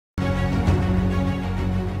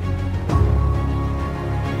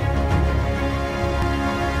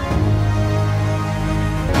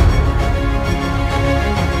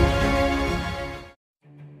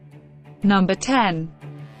Number 10.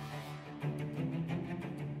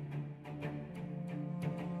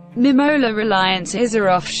 Mimola Reliance is a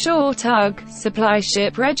offshore tug, supply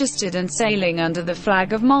ship registered and sailing under the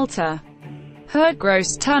flag of Malta. Her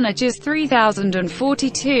gross tonnage is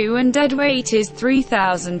 3,042 and deadweight is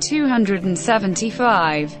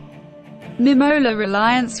 3,275. Mimola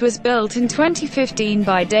Reliance was built in 2015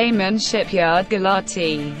 by Damen Shipyard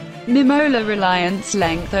Galati. Mimola Reliance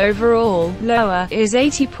length overall, lower, is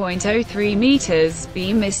 80.03 meters,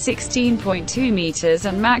 beam is 16.2 meters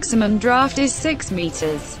and maximum draft is 6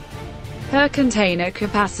 meters. Her container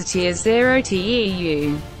capacity is 0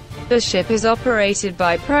 TEU. The ship is operated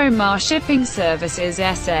by Promar Shipping Services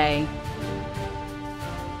SA.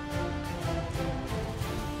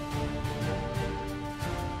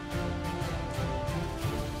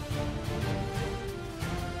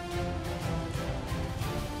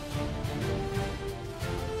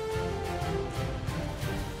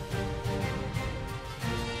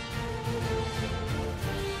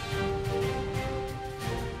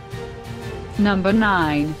 Number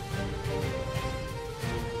 9.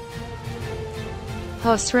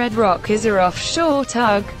 Hoss Red Rock is a offshore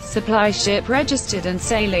tug, supply ship registered and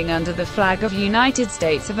sailing under the flag of United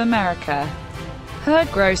States of America. Her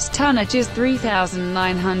gross tonnage is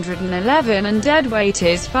 3,911 and deadweight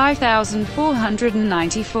is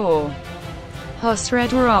 5,494. Hoss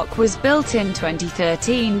Red Rock was built in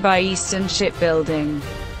 2013 by Eastern Shipbuilding.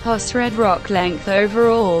 Hoss Red Rock length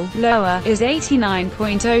overall, lower, is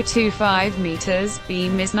 89.025 meters,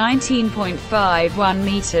 beam is 19.51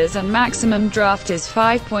 meters and maximum draft is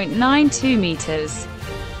 5.92 meters.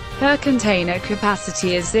 Her container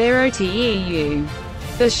capacity is 0 TEU.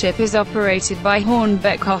 The ship is operated by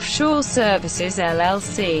Hornbeck Offshore Services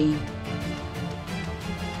LLC.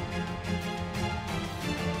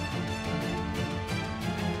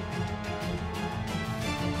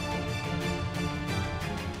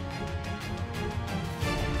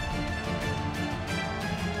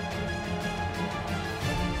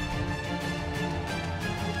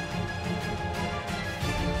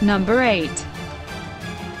 Number 8.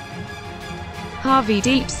 Harvey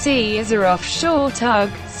Deep Sea is a offshore tug,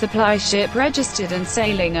 supply ship registered and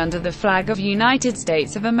sailing under the flag of United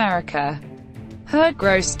States of America. Her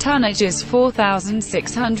gross tonnage is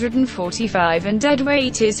 4,645 and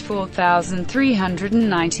deadweight is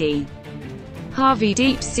 4,390. Harvey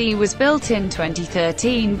Deep Sea was built in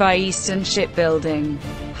 2013 by Eastern Shipbuilding.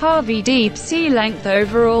 Harvey Deep Sea length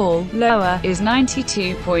overall, lower, is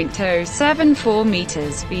 92.074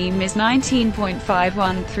 meters, beam is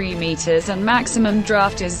 19.513 meters and maximum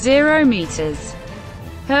draft is 0 meters.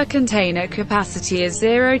 Her container capacity is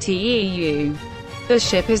 0 TEU. The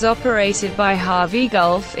ship is operated by Harvey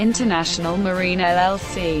Gulf International Marine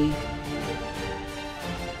LLC.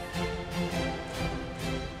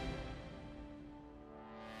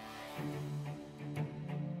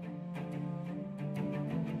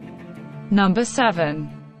 Number 7.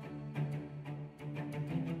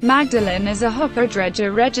 Magdalene is a hopper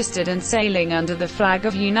dredger registered and sailing under the flag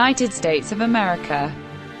of United States of America.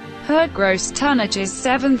 Her gross tonnage is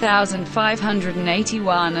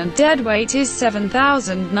 7,581 and deadweight is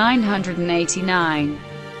 7,989.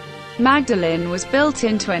 Magdalene was built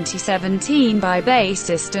in 2017 by Bay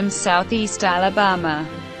Systems Southeast Alabama.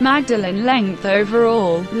 Magdalene length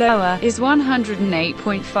overall, lower, is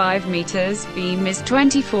 108.5 meters, beam is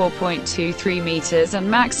 24.23 meters and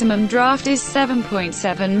maximum draft is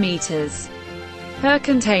 7.7 meters. Her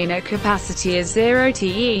container capacity is 0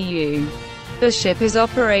 TEU. The ship is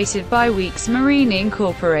operated by Weeks Marine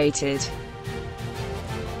Incorporated.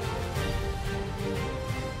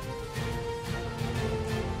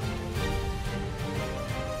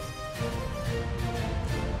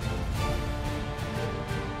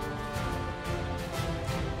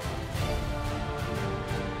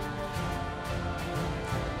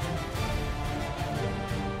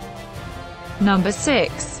 Number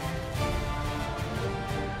 6.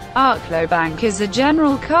 Arklo Bank is a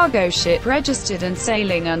general cargo ship registered and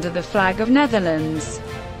sailing under the flag of Netherlands.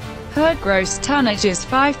 Her gross tonnage is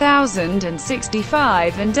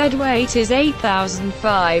 5,065 and deadweight is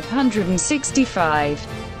 8,565.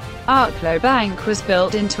 Arklo Bank was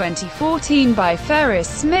built in 2014 by Ferris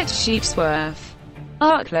Smith Sheepsworth.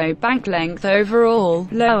 Arklo Bank length overall,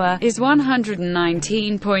 lower, is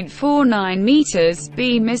 119.49 meters,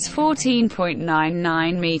 beam is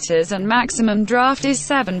 14.99 meters and maximum draft is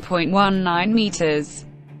 7.19 meters.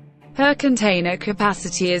 Her container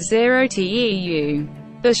capacity is 0 TEU.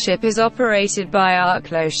 The ship is operated by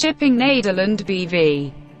Arklo Shipping Nederland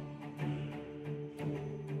BV.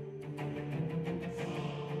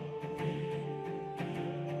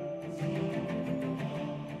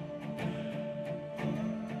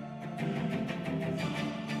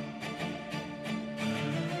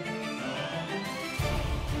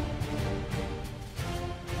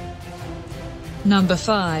 Number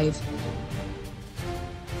 5.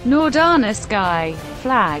 Noordane Sky.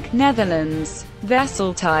 Flag, Netherlands.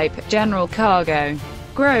 Vessel type, general cargo.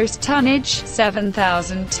 Gross tonnage,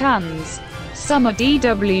 7,000 tons. Summer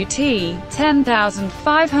DWT,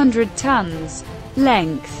 10,500 tons.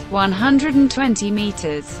 Length, 120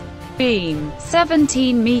 meters. Beam,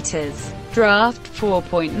 17 meters. Draft,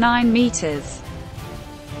 4.9 meters.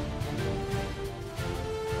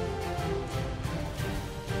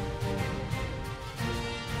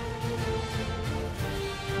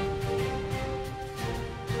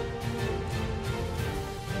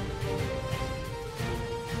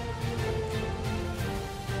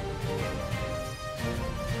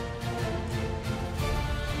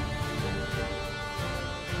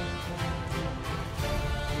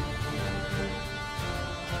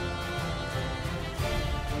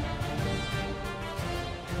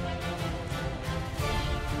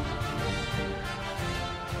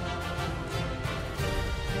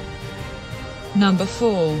 Number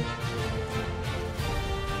 4.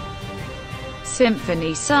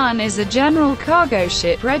 Symphony Sun is a general cargo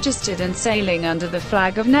ship registered and sailing under the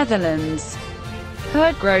flag of Netherlands.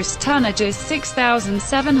 Her gross tonnage is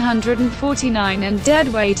 6,749 and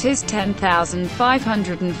deadweight is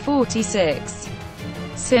 10,546.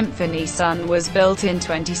 Symphony Sun was built in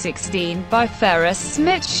 2016 by Ferris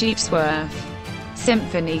Smith Sheepsworth.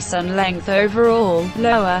 Symphony Sun length overall,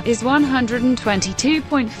 lower, is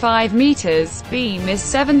 122.5 meters, beam is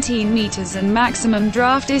 17 meters and maximum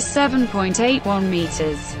draft is 7.81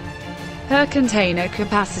 meters. Her container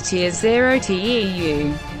capacity is 0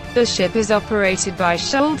 TEU. The ship is operated by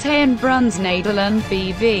Scholte and Bruns Nederland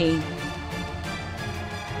BV.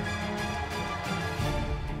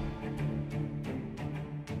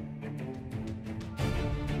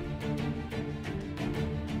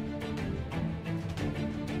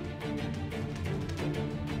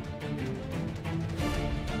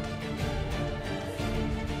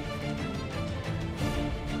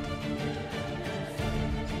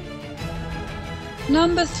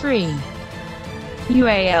 Number 3.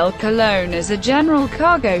 UAL Cologne is a general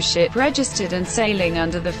cargo ship registered and sailing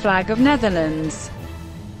under the flag of Netherlands.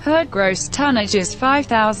 Her gross tonnage is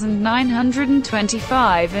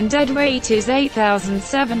 5,925 and deadweight is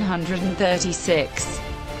 8,736.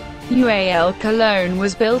 UAL Cologne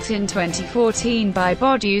was built in 2014 by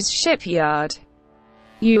Bodius Shipyard.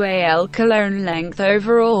 UAL Cologne length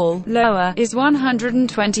overall, lower, is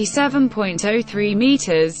 127.03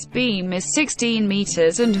 meters, beam is 16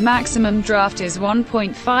 meters and maximum draft is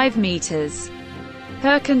 1.5 meters.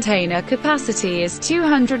 Her container capacity is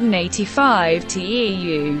 285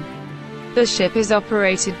 TEU. The ship is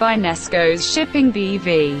operated by Nesco's Shipping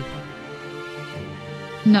BV.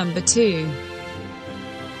 Number 2.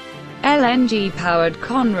 LNG-powered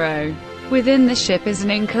Conroe. Within the ship is an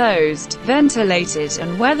enclosed, ventilated,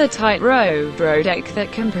 and weathertight road deck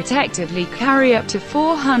that can protectively carry up to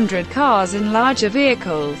 400 cars and larger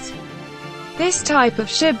vehicles. This type of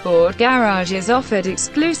shipboard garage is offered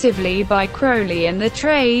exclusively by Crowley and the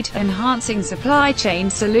trade, enhancing supply chain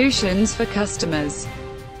solutions for customers.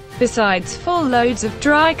 Besides full loads of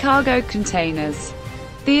dry cargo containers,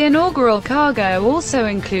 the inaugural cargo also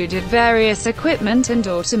included various equipment and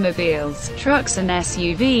automobiles, trucks and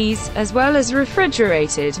SUVs, as well as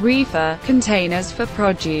refrigerated reefer containers for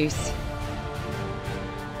produce.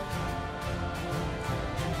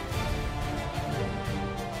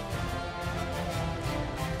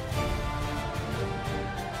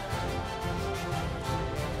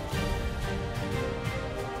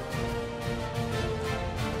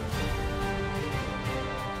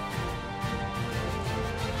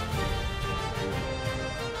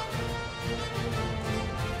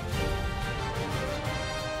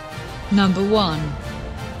 Number 1.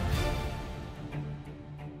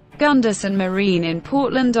 Gunderson Marine in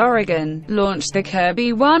Portland, Oregon, launched the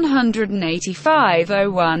Kirby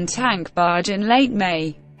 185-01 tank barge in late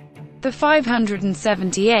May. The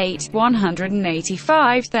 578,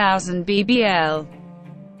 185,000 bbl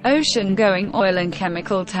ocean-going oil and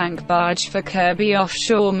chemical tank barge for Kirby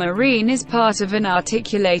Offshore Marine is part of an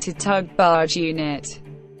articulated tug barge unit.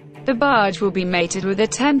 The barge will be mated with a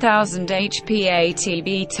 10,000 HP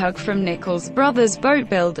ATB tug from Nichols Brothers Boat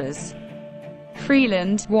Builders,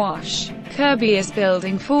 Freeland, Wash. Kirby is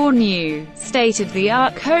building 4 new,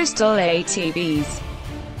 state-of-the-art coastal ATBs.